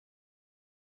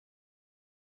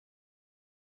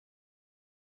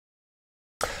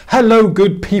Hello,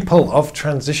 good people of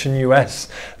Transition US.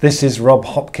 This is Rob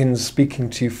Hopkins speaking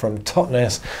to you from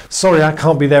Totnes. Sorry I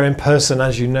can't be there in person.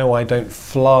 As you know, I don't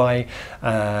fly,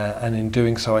 and in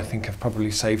doing so I think I've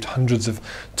probably saved hundreds of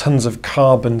tons of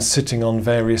carbon sitting on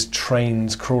various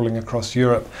trains crawling across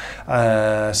Europe.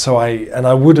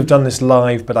 I would have done this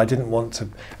live, but I didn't want to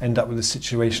end up with a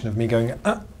situation of me going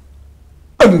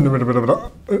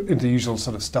into the usual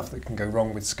sort of stuff that can go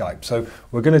wrong with Skype. So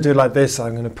we're going to do it like this.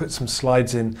 I'm going to put some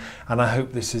slides in, and I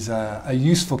hope this is a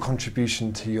useful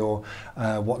contribution to your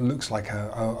what looks like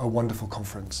a wonderful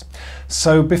conference.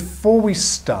 So before we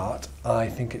start, I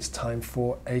think it's time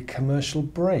for a commercial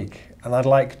break, and I'd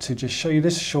like to just show you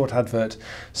this short advert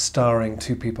starring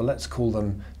two people. Let's call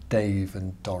them Dave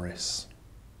and Doris.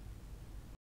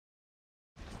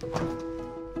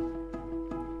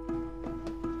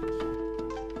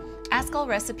 Ask all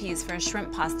recipes for a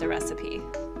shrimp pasta recipe.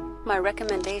 My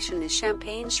recommendation is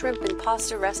champagne shrimp and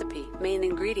pasta recipe. Main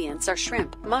ingredients are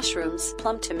shrimp, mushrooms,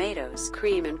 plum tomatoes,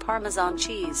 cream and Parmesan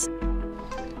cheese.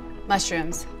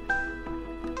 Mushrooms.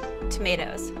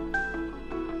 Tomatoes.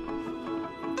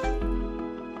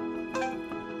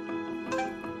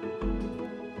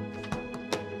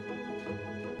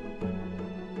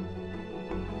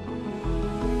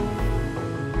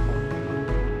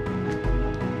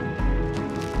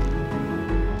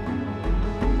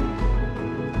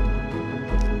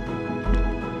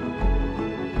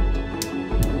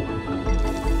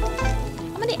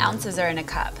 How many ounces are in a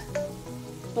cup?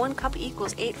 1 cup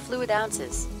equals 8 fluid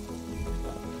ounces.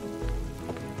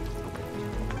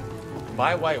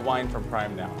 Buy white wine from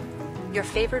Prime now. Your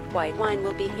favorite white wine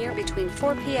will be here between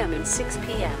 4 p.m. and 6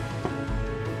 p.m.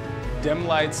 Dim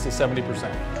lights to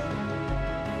 70%.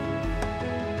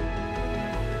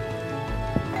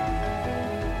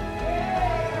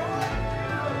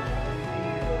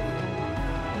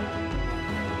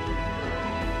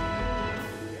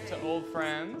 To old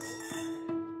friends.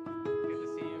 Good to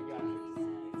see you guys.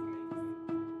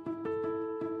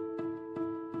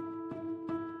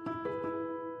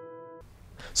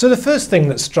 So the first thing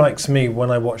that strikes me when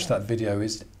I watch that video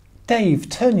is, Dave,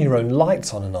 turn your own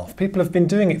lights on and off. People have been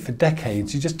doing it for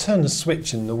decades. You just turn the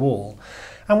switch in the wall.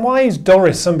 And why is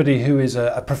Doris, somebody who is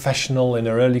a professional in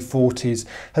her early 40s,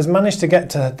 has managed to get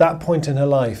to that point in her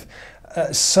life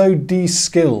so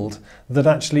de-skilled that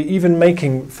actually even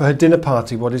making for her dinner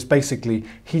party what is basically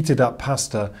heated up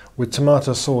pasta with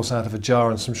tomato sauce out of a jar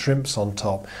and some shrimps on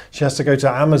top, she has to go to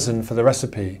Amazon for the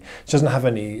recipe. She doesn't have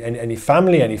any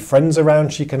family, any friends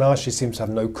around she can ask. She seems to have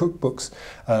no cookbooks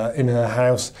in her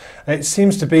house. It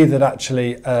seems to be that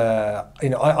actually,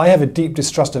 I have a deep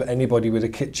distrust of anybody with a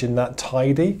kitchen that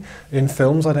tidy in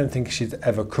films. I don't think she's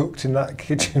ever cooked in that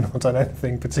kitchen or done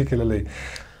anything particularly.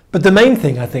 But the main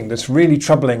thing I think that's really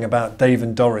troubling about Dave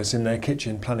and Doris in their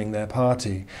kitchen planning their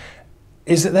party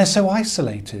is that they're so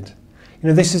isolated. You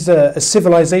know, this is a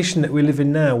civilization that we live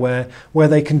in now where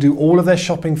they can do all of their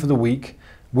shopping for the week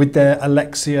with their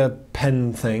Alexia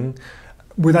pen thing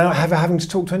without ever having to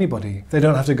talk to anybody. They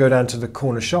don't have to go down to the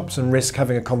corner shops and risk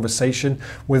having a conversation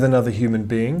with another human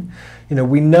being. You know,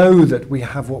 we know that we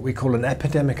have what we call an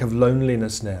epidemic of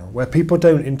loneliness now, where people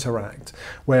don't interact,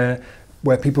 where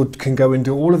people can go and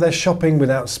do all of their shopping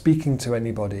without speaking to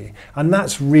anybody. And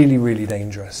that's really, really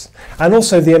dangerous. And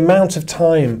also the amount of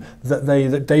time that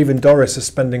Dave and Doris are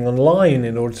spending online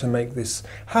in order to make this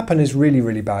happen is really,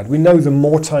 really bad. We know the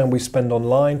more time we spend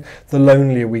online, the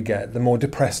lonelier we get, the more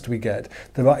depressed we get,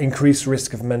 the increased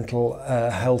risk of mental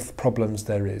health problems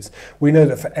there is. We know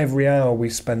that for every hour we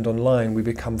spend online, we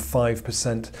become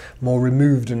 5% more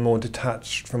removed and more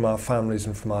detached from our families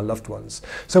and from our loved ones.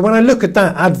 So when I look at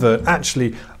that advert, actually,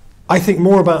 I think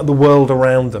more about the world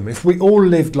around them. If we all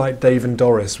lived like Dave and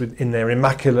Doris in their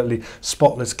immaculately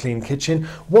spotless clean kitchen,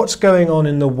 what's going on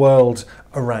in the world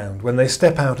around? When they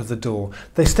step out of the door,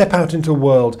 they step out into a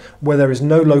world where there is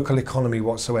no local economy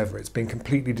whatsoever. It's been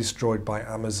completely destroyed by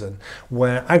Amazon,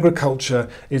 where agriculture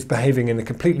is behaving in a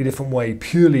completely different way,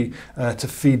 purely to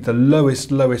feed the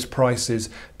lowest prices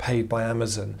paid by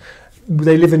Amazon.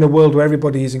 They live in a world where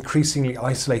everybody is increasingly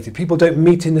isolated. People don't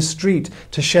meet in the street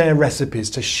to share recipes,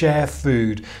 to share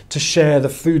food, to share the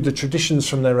traditions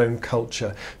from their own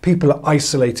culture. People are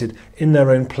isolated in their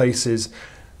own places,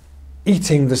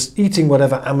 eating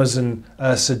whatever Amazon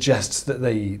suggests that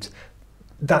they eat.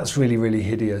 that's really, really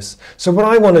hideous. So what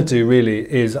I want to do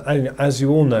really is, as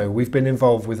you all know, we've been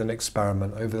involved with an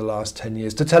experiment over the last 10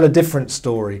 years to tell a different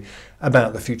story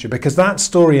about the future, because that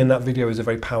story in that video is a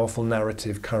very powerful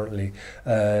narrative currently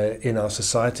in our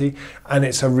society, and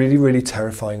it's a really, really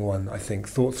terrifying one, I think,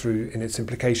 thought through in its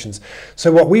implications.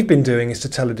 So what we've been doing is to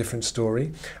tell a different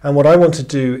story, and what I want to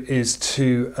do is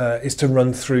to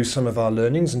run through some of our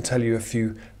learnings and tell you a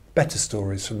few better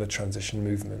stories from the transition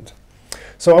movement.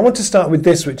 So I want to start with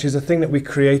this, which is a thing that we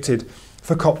created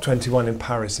for COP21 in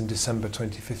Paris in December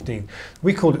 2015.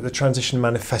 We called it the Transition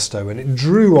Manifesto, and it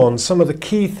drew on some of the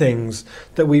key things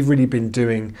that we've really been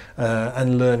doing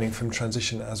and learning from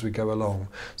transition as we go along.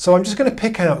 So I'm just going to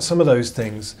pick out some of those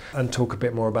things and talk a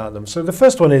bit more about them. So the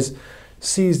first one is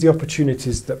seize the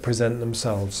opportunities that present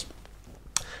themselves.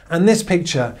 And this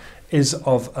picture is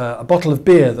of a bottle of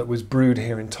beer that was brewed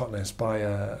here in Totnes by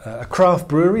a craft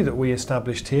brewery that we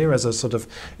established here as a sort of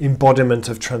embodiment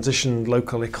of transition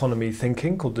local economy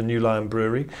thinking, called the New Lion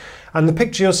Brewery. And the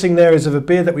picture you're seeing there is of a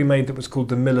beer that we made that was called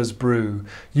the Miller's Brew,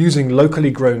 using locally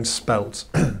grown spelt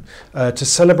to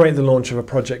celebrate the launch of a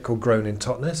project called Grown in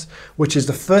Totnes, which is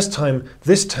the first time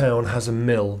this town has a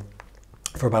mill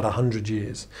for about 100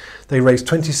 years. They raised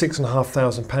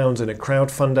 £26,500 in a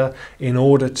crowdfunder in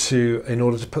order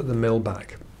to put the mill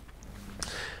back.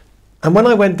 And when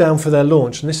I went down for their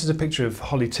launch, and this is a picture of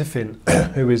Holly Tiffin,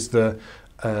 who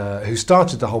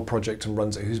started the whole project and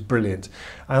runs it, who's brilliant.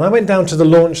 And I went down to the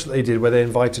launch that they did, where they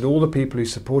invited all the people who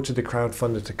supported the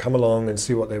crowdfunder to come along and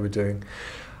see what they were doing.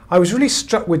 I was really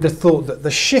struck with the thought that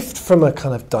the shift from a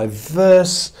kind of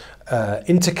diverse,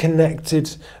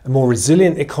 interconnected, more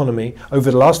resilient economy over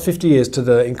the last 50 years to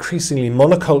the increasingly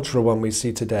monocultural one we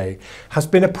see today has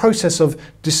been a process of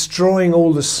destroying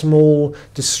all the small,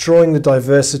 destroying the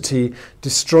diversity,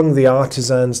 destroying the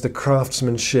artisans, the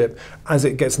craftsmanship, as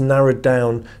it gets narrowed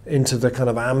down into the kind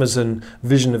of Amazon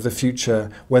vision of the future,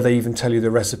 where they even tell you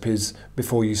the recipes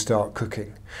before you start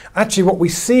cooking. Actually, what we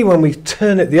see when we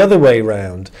turn it the other way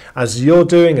round, as you're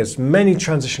doing, as many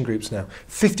transition groups now,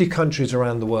 50 countries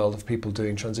around the world of people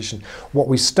doing transition, what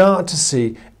we start to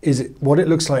see is what it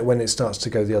looks like when it starts to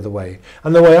go the other way.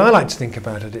 And the way I like to think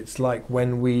about it, it's like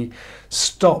when we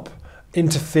stop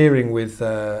interfering with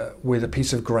a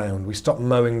piece of ground. We stop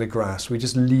mowing the grass, we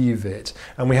just leave it,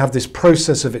 and we have this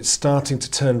process of it starting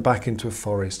to turn back into a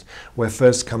forest, where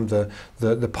first come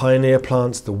the pioneer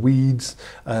plants, the weeds,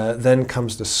 then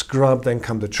comes the scrub, then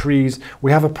come the trees.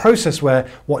 We have a process where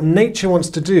what nature wants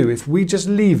to do, if we just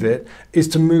leave it, is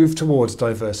to move towards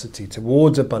diversity,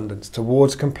 towards abundance,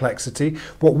 towards complexity.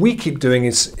 What we keep doing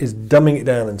is dumbing it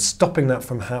down and stopping that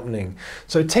from happening.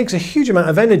 So it takes a huge amount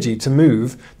of energy to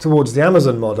move towards the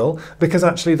Amazon model, because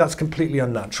actually that's completely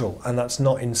unnatural and that's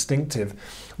not instinctive.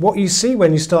 What you see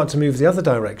when you start to move the other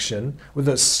direction,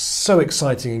 that's so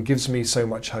exciting and gives me so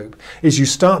much hope, is you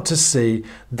start to see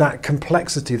that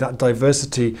complexity, that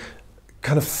diversity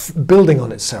kind of building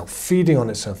on itself, feeding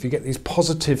on itself. You get these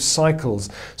positive cycles.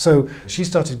 So she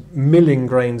started milling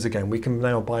grains again. We can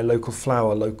now buy local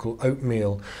flour, local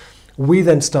oatmeal. We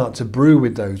then start to brew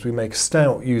with those. We make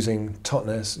stout using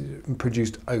Totnes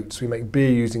produced oats. We make beer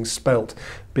using spelt,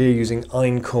 beer using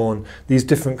einkorn, these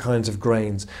different kinds of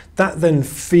grains. That then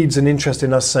feeds an interest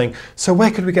in us saying, so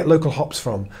where could we get local hops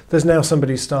from? There's now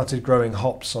somebody started growing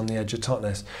hops on the edge of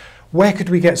Totnes. Where could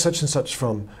we get such and such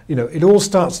from? You know, it all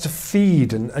starts to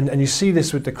feed, and you see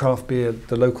this with the craft beer,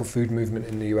 the local food movement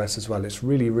in the US as well. It's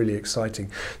really, really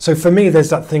exciting. So for me, there's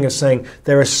that thing of saying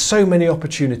there are so many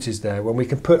opportunities there when we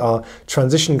can put our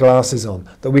transition glasses on,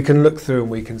 that we can look through and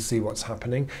we can see what's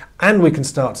happening, and we can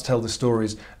start to tell the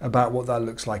stories about what that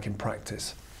looks like in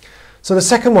practice. So the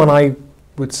second one I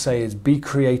would say is be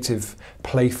creative,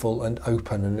 playful and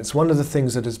open, and it's one of the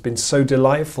things that has been so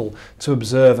delightful to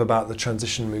observe about the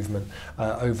transition movement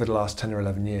over the last 10 or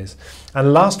 11 years.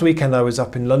 And last weekend I was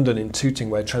up in London in Tooting,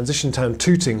 where Transition Town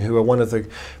Tooting, who are one of the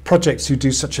projects who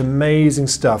do such amazing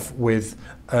stuff with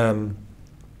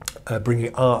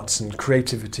bringing arts and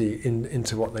creativity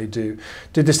into what they do,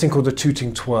 did this thing called the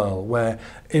Tooting Twirl, where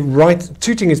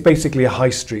Tooting is basically a high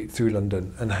street through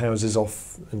London and houses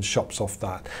off and shops off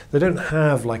that. They don't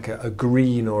have like a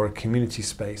green or a community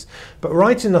space, but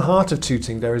right in the heart of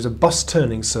Tooting there is a bus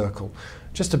turning circle,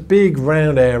 just a big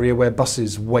round area where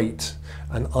buses wait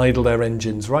and idle their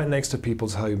engines right next to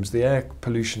people's homes. The air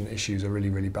pollution issues are really,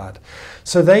 really bad.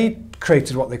 So they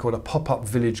created what they called a pop-up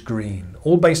village green,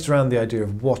 all based around the idea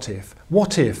of what if.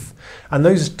 What if? And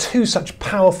those are two such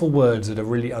powerful words that have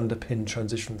really underpinned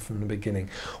transition from the beginning.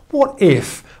 What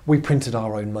if we printed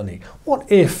our own money? What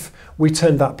if we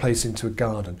turned that place into a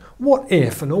garden? What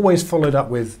if? And always followed up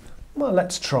with, well,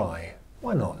 let's try.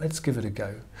 Why not? Let's give it a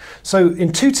go. So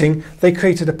in Tooting, they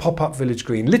created a pop-up village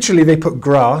green. Literally, they put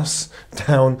grass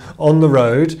down on the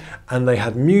road, and they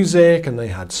had music, and they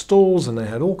had stalls, and they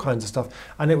had all kinds of stuff,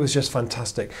 and it was just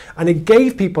fantastic. And it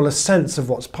gave people a sense of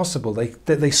what's possible.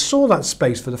 They saw that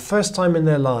space for the first time in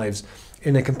their lives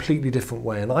in a completely different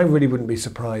way. And I really wouldn't be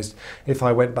surprised if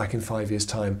I went back in 5 years'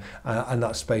 time and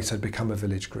that space had become a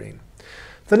village green.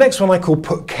 The next one I call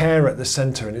put care at the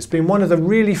centre, and it's been one of the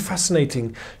really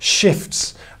fascinating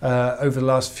shifts over the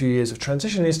last few years of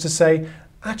transition, is to say,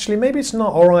 actually, maybe it's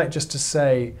not all right just to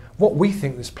say what we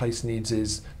think this place needs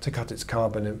is to cut its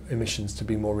carbon emissions to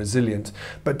be more resilient,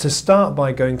 but to start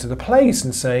by going to the place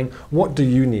and saying, what do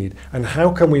you need? And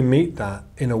how can we meet that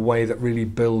in a way that really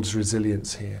builds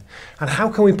resilience here? And how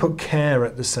can we put care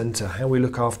at the centre, how we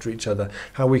look after each other,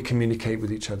 how we communicate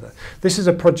with each other? This is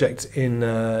a project in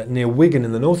near Wigan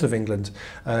in the north of England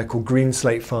called Green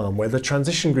Slate Farm, where the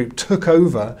transition group took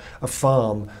over a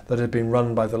farm that had been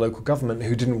run by the local government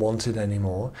who didn't want it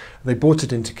anymore. They brought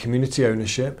it into community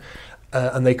ownership.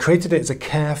 And they created it as a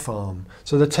care farm.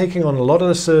 So they're taking on a lot of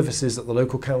the services that the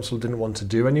local council didn't want to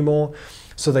do anymore.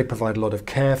 So they provide a lot of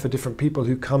care for different people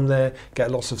who come there, get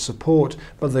lots of support,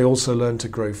 but they also learn to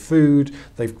grow food.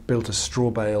 They've built a straw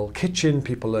bale kitchen.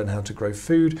 People learn how to grow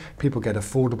food. People get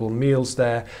affordable meals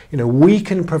there. You know, we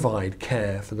can provide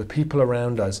care for the people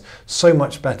around us so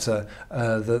much better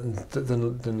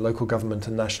than local government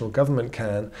and national government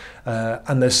can.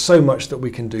 And there's so much that we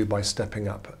can do by stepping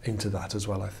up into that as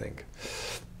well, I think.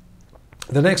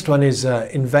 The next one is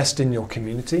invest in your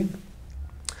community.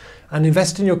 And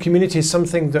invest in your community is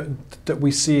something that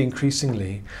we see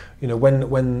increasingly. You know,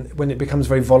 when it becomes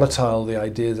very volatile, the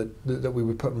idea that we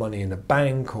would put money in a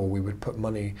bank or we would put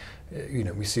money, you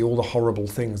know, we see all the horrible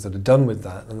things that are done with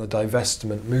that, and the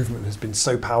divestment movement has been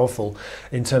so powerful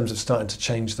in terms of starting to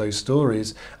change those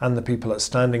stories, and the people at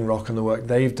Standing Rock and the work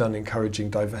they've done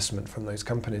encouraging divestment from those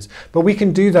companies. But we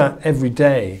can do that every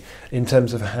day in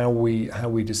terms of how we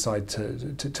decide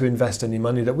to invest any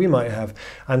money that we might have.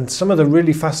 And some of the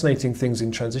really fascinating things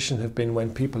in transition have been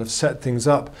when people have set things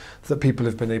up that people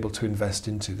have been able to invest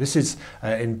into. This is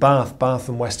in Bath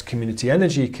and West Community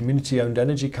Energy, community-owned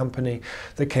energy company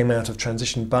that came out of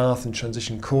Transition Bath and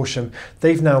Transition Corsham.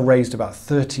 They've now raised about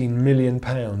 £13 million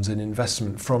in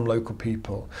investment from local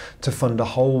people to fund a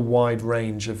whole wide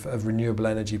range of renewable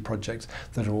energy projects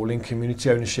that are all in community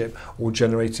ownership or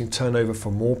generating turnover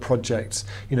for more projects.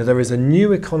 You know, there is a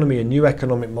new economy, a new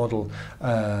economic model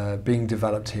being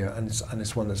developed here, and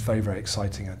it's one that's very, very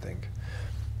exciting, I think.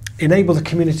 Enable the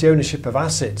community ownership of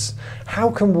assets. How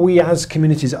can we as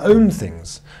communities own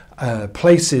things?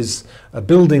 Places,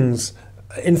 buildings,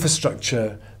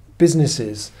 infrastructure,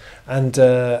 businesses, and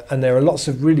there are lots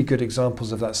of really good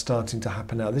examples of that starting to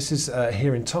happen now. This is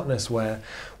here in Totnes, where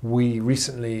we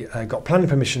recently got planning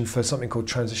permission for something called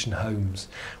Transition Homes,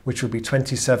 which will be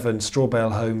 27 straw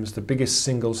bale homes, the biggest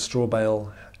single straw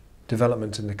bale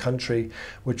development in the country,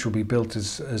 which will be built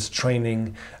as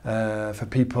training for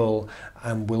people,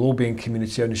 and will all be in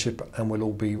community ownership and will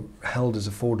all be held as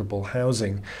affordable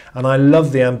housing. And I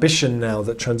love the ambition now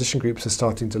that transition groups are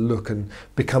starting to look and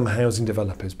become housing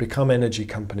developers, become energy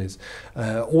companies.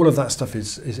 All of that stuff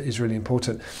is really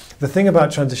important. The thing about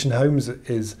transition homes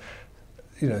is,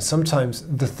 you know, sometimes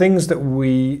the things that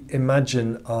we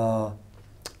imagine are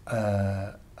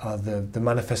the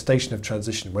manifestation of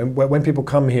transition. When people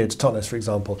come here to Totnes, for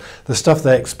example, the stuff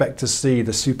they expect to see,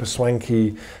 the super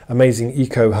swanky, amazing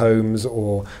eco homes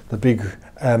or the big,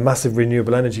 massive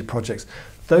renewable energy projects,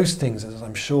 those things, as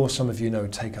I'm sure some of you know,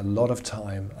 take a lot of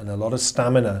time and a lot of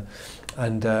stamina.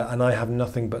 And I have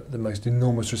nothing but the most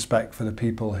enormous respect for the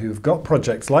people who have got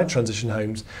projects like transition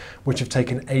homes, which have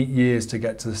taken 8 years to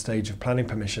get to the stage of planning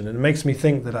permission. And it makes me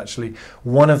think that actually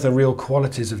one of the real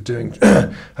qualities of doing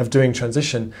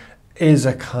transition is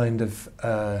a kind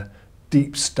of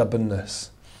deep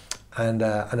stubbornness and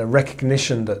a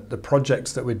recognition that the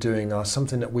projects that we're doing are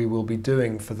something that we will be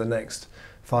doing for the next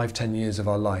 5-10 years of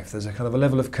our life. There's a kind of a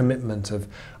level of commitment of,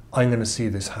 I'm going to see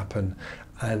this happen.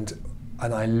 And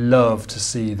I love to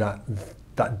see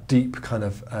that deep kind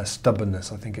of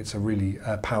stubbornness. I think it's a really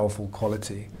powerful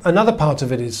quality. Another part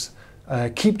of it is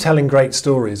keep telling great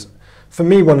stories. For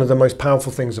me, one of the most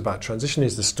powerful things about transition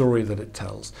is the story that it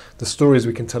tells. The stories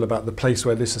we can tell about the place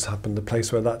where this has happened, the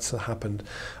place where that's happened.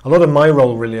 A lot of my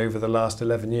role really over the last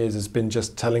 11 years has been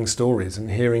just telling stories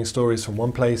and hearing stories from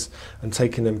one place and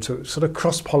taking them to sort of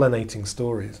cross-pollinating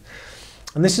stories.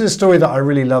 And this is a story that I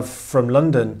really love from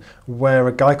London, where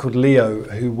a guy called Leo,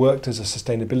 who worked as a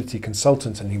sustainability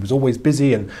consultant, and he was always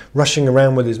busy and rushing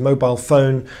around with his mobile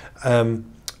phone,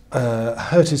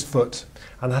 hurt his foot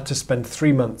and had to spend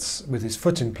 3 months with his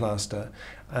foot in plaster,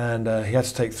 and he had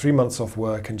to take 3 months off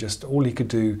work, and just all he could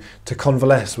do to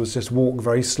convalesce was just walk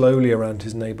very slowly around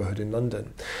his neighbourhood in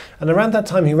London. And around that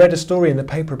time he read a story in the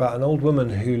paper about an old woman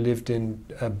who lived in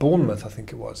Bournemouth, I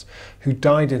think it was, who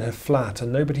died in her flat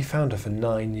and nobody found her for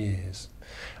 9 years.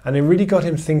 And it really got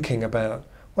him thinking about,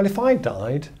 well, if I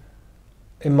died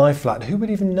in my flat, who would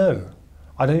even know?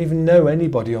 I don't even know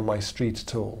anybody on my street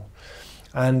at all.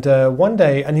 And one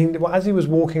day, as he was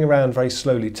walking around very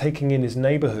slowly, taking in his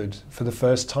neighbourhood for the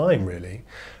first time, really,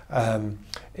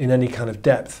 in any kind of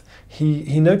depth,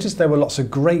 he noticed there were lots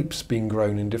of grapes being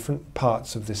grown in different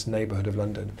parts of this neighbourhood of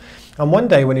London. And one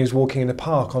day when he was walking in the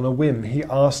park on a whim, he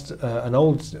asked an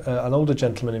older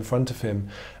gentleman in front of him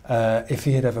if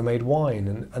he had ever made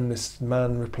wine. And this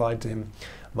man replied to him,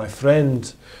 "My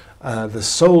friend, the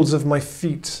soles of my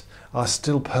feet are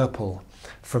still purple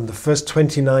from the first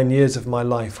 29 years of my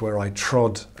life where I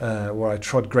trod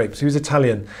grapes." He was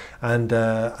Italian, and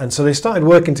so they started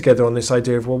working together on this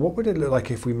idea of, well, what would it look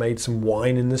like if we made some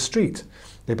wine in the street?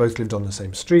 They both lived on the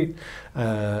same street.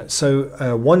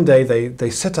 So one day they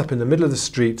set up in the middle of the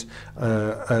street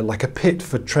like a pit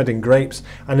for treading grapes,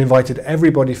 and invited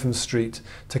everybody from the street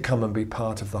to come and be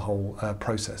part of the whole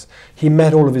process. He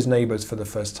met all of his neighbours for the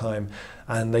first time,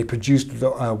 and they produced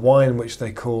wine which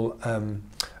they call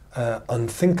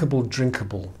unthinkable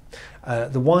drinkable.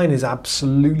 The wine is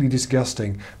absolutely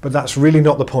disgusting, but that's really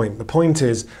not the point. The point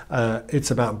is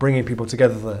it's about bringing people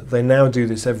together. They now do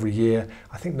this every year.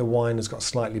 I think the wine has got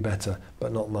slightly better,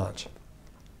 but not much.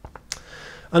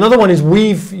 Another one is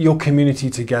weave your community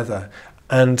together.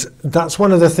 And that's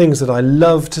one of the things that I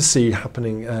love to see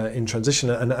happening in transition,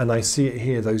 and I see it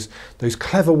here, those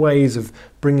clever ways of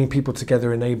bringing people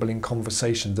together, enabling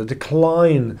conversation. The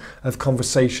decline of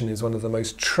conversation is one of the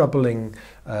most troubling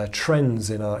trends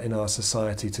in our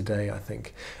society today, I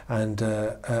think. And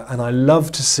I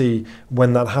love to see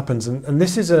when that happens. And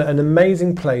this is an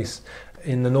amazing place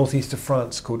in the northeast of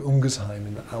France called Ungersheim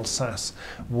in Alsace,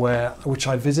 which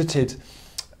I visited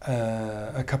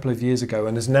a couple of years ago,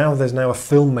 and there's now a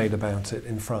film made about it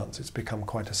in France. It's become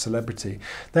quite a celebrity.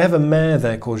 They have a mayor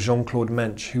there called Jean-Claude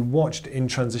Mensch, who watched In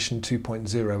Transition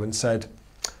 2.0 and said,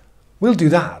 "We'll do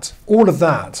that, all of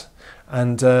that."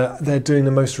 And they're doing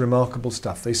the most remarkable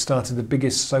stuff. They started the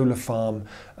biggest solar farm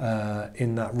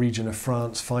in that region of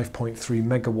France, 5.3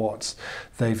 megawatts.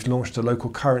 They've launched a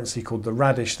local currency called the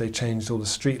radish. They changed all the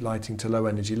street lighting to low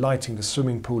energy lighting. The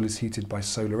swimming pool is heated by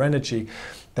solar energy.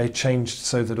 They changed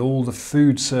so that all the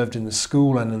food served in the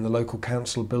school and in the local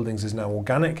council buildings is now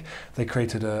organic. They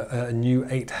created a new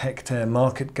 8-hectare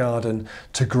market garden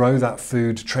to grow that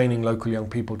food, training local young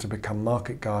people to become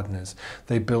market gardeners.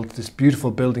 They built this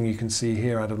beautiful building you can see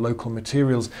here out of local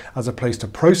materials as a place to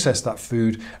process that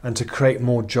food and to create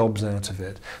more jobs out of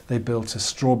it. They built a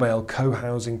straw bale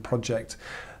co-housing project.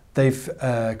 They've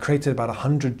created about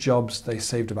 100 jobs. They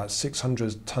saved about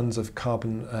 600 tons of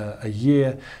carbon a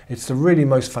year. It's the really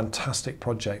most fantastic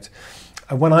project.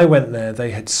 And when I went there,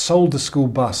 they had sold the school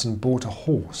bus and bought a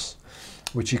horse,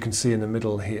 which you can see in the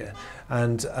middle here.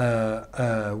 And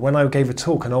when I gave a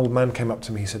talk, an old man came up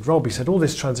to me. He said, "Rob," he said, "all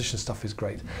this transition stuff is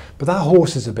great, but that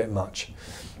horse is a bit much."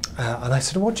 And I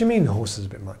said, "What do you mean the horse is a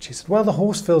bit much?" He said, "Well, the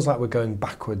horse feels like we're going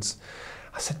backwards."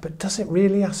 I said, "But does it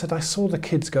really?" I said, "I saw the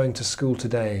kids going to school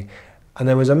today, and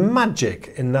there was a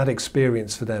magic in that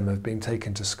experience for them of being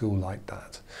taken to school like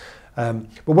that."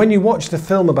 But when you watch the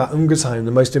film about Ungersheim,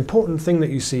 the most important thing that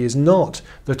you see is not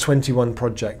the 21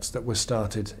 projects that were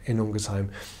started in Ungersheim.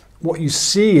 What you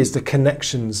see is the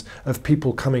connections of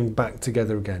people coming back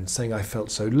together again, saying, "I felt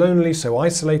so lonely, so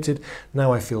isolated,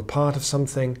 now I feel part of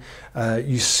something."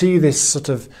 You see this sort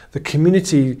of, the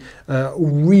community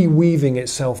reweaving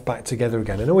itself back together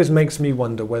again. It always makes me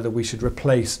wonder whether we should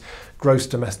replace gross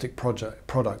domestic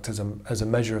product as a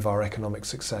measure of our economic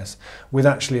success with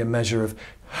actually a measure of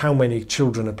how many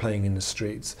children are playing in the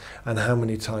streets and how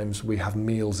many times we have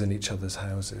meals in each other's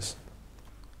houses.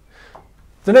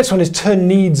 The next one is turn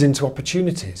needs into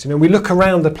opportunities. You know, we look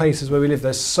around the places where we live,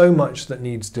 there's so much that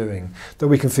needs doing, that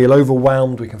we can feel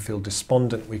overwhelmed, we can feel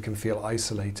despondent, we can feel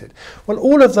isolated. Well,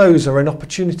 all of those are an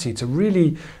opportunity to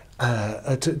really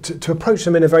to approach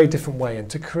them in a very different way and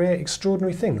to create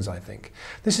extraordinary things, I think.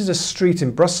 This is a street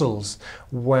in Brussels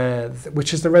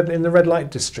which is in the red light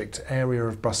district area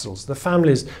of Brussels. The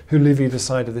families who live either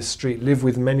side of this street live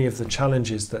with many of the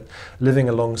challenges that living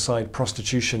alongside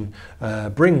prostitution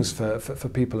brings for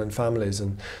people and families,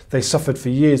 and they suffered for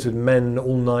years with men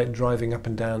all night driving up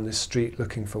and down this street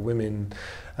looking for women.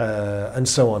 and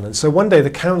so on. And so one day the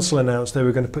council announced they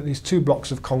were going to put these 2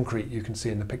 blocks of concrete, you can see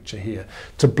in the picture here,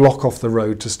 to block off the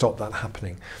road to stop that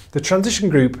happening. The transition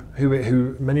group,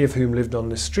 who many of whom lived on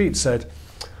this street, said,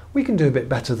 we can do a bit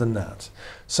better than that.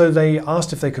 So they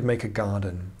asked if they could make a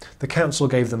garden. The council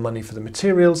gave them money for the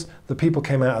materials. The people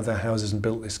came out of their houses and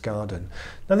built this garden.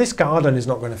 Now this garden is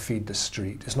not going to feed the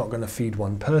street. It's not going to feed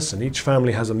one person. Each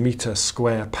family has a metre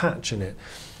square patch in it.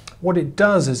 What it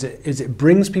does is it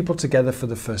brings people together for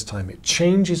the first time. It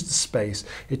changes the space.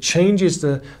 It changes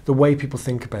the way people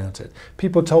think about it.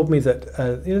 People told me that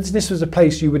this was a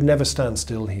place you would never stand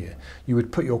still here. You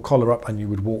would put your collar up and you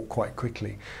would walk quite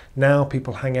quickly. Now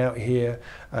people hang out here.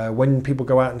 When people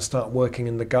go out and start working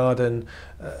in the garden,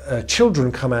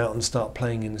 children come out and start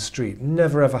playing in the street.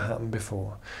 Never ever happened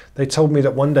before. They told me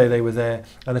that one day they were there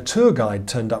and a tour guide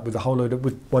turned up with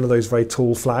with one of those very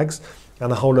tall flags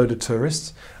and a whole load of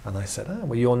tourists. And I said,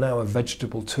 well, you're now a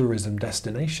vegetable tourism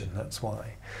destination, that's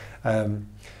why.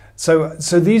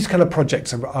 So these kind of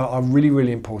projects are really,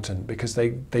 really important because they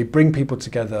bring people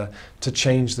together to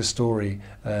change the story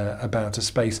about a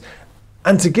space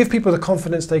and to give people the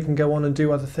confidence they can go on and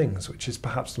do other things, which is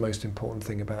perhaps the most important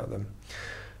thing about them.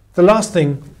 The last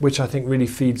thing, which I think really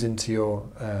feeds into your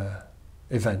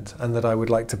event and that I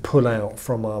would like to pull out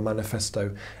from our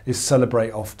manifesto, is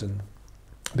celebrate often.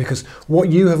 Because what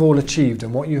you have all achieved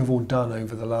and what you have all done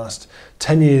over the last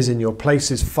 10 years in your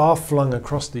places far flung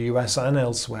across the US and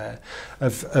elsewhere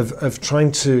of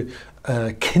trying to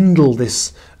kindle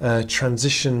this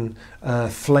transition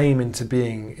flame into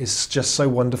being is just so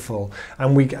wonderful,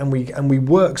 and we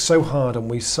work so hard and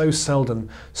we so seldom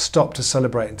stop to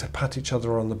celebrate and to pat each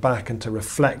other on the back and to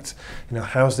reflect,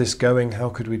 how's this going, how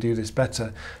could we do this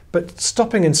better. But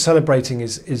stopping and celebrating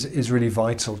is really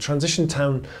vital. Transition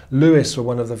Town Lewis were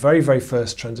one of the very, very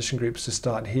first transition groups to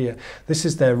start here. This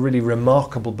is their really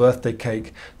remarkable birthday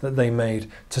cake that they made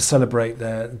to celebrate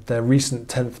their recent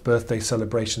 10th birthday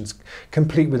celebrations,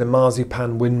 complete with a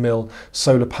marzipan windmill,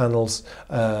 solar panels,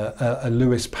 a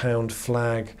Lewis pound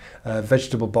flag,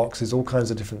 vegetable boxes, all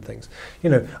kinds of different things.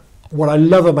 What I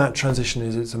love about transition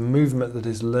is it's a movement that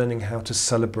is learning how to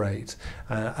celebrate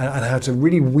and how to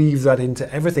really weave that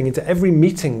into everything. Into every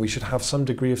meeting we should have some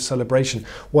degree of celebration.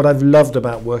 What I've loved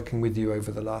about working with you over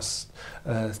the last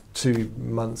 2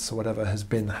 months or whatever has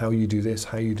been how you do this,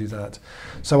 how you do that.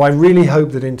 So I really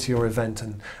hope that into your event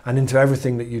and into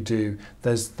everything that you do,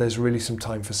 there's really some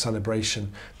time for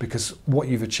celebration, because what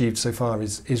you've achieved so far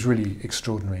is really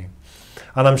extraordinary.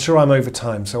 And I'm sure I'm over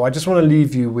time, so I just want to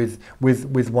leave you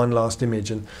with one last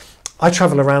image. And I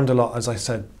travel around a lot, as I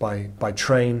said, by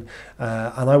train,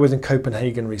 and I was in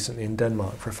Copenhagen recently in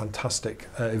Denmark for a fantastic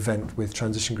event with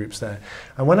transition groups there.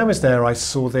 And when I was there, I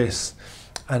saw this,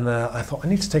 and I thought I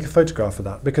need to take a photograph of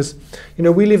that, because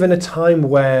we live in a time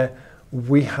where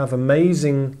we have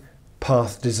amazing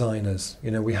path designers.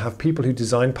 We have people who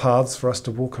design paths for us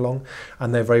to walk along,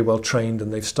 and they're very well trained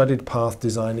and they've studied path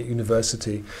design at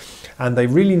university, and they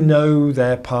really know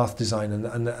their path design,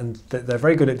 and they're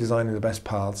very good at designing the best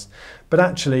paths. But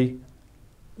actually,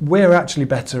 we're actually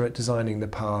better at designing the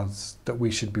paths that we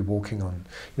should be walking on.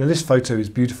 This photo is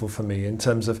beautiful for me in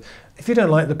terms of, if you don't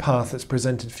like the path that's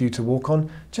presented for you to walk on,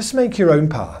 just make your own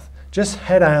path. Just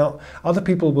head out, other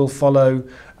people will follow.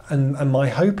 And my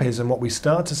hope is, and what we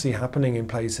start to see happening in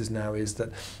places now, is that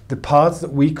the paths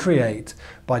that we create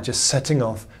by just setting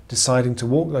off, deciding to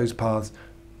walk those paths,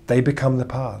 they become the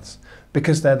paths.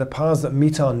 Because they're the paths that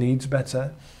meet our needs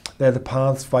better. They're the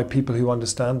paths by people who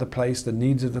understand the place, the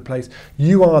needs of the place.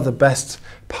 You are the best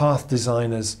path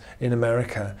designers in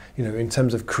America, in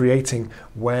terms of creating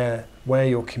where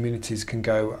your communities can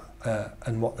go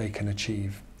and what they can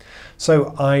achieve.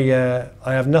 So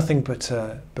I have nothing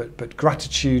but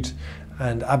gratitude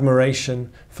and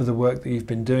admiration for the work that you've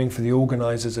been doing, for the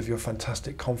organisers of your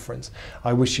fantastic conference.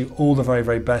 I wish you all the very,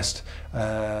 very best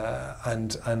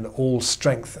and all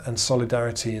strength and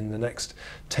solidarity in the next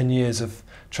 10 years of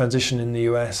transition in the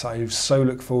US. I so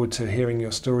look forward to hearing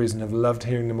your stories and have loved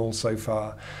hearing them all so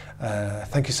far.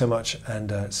 Thank you so much,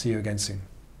 and see you again soon.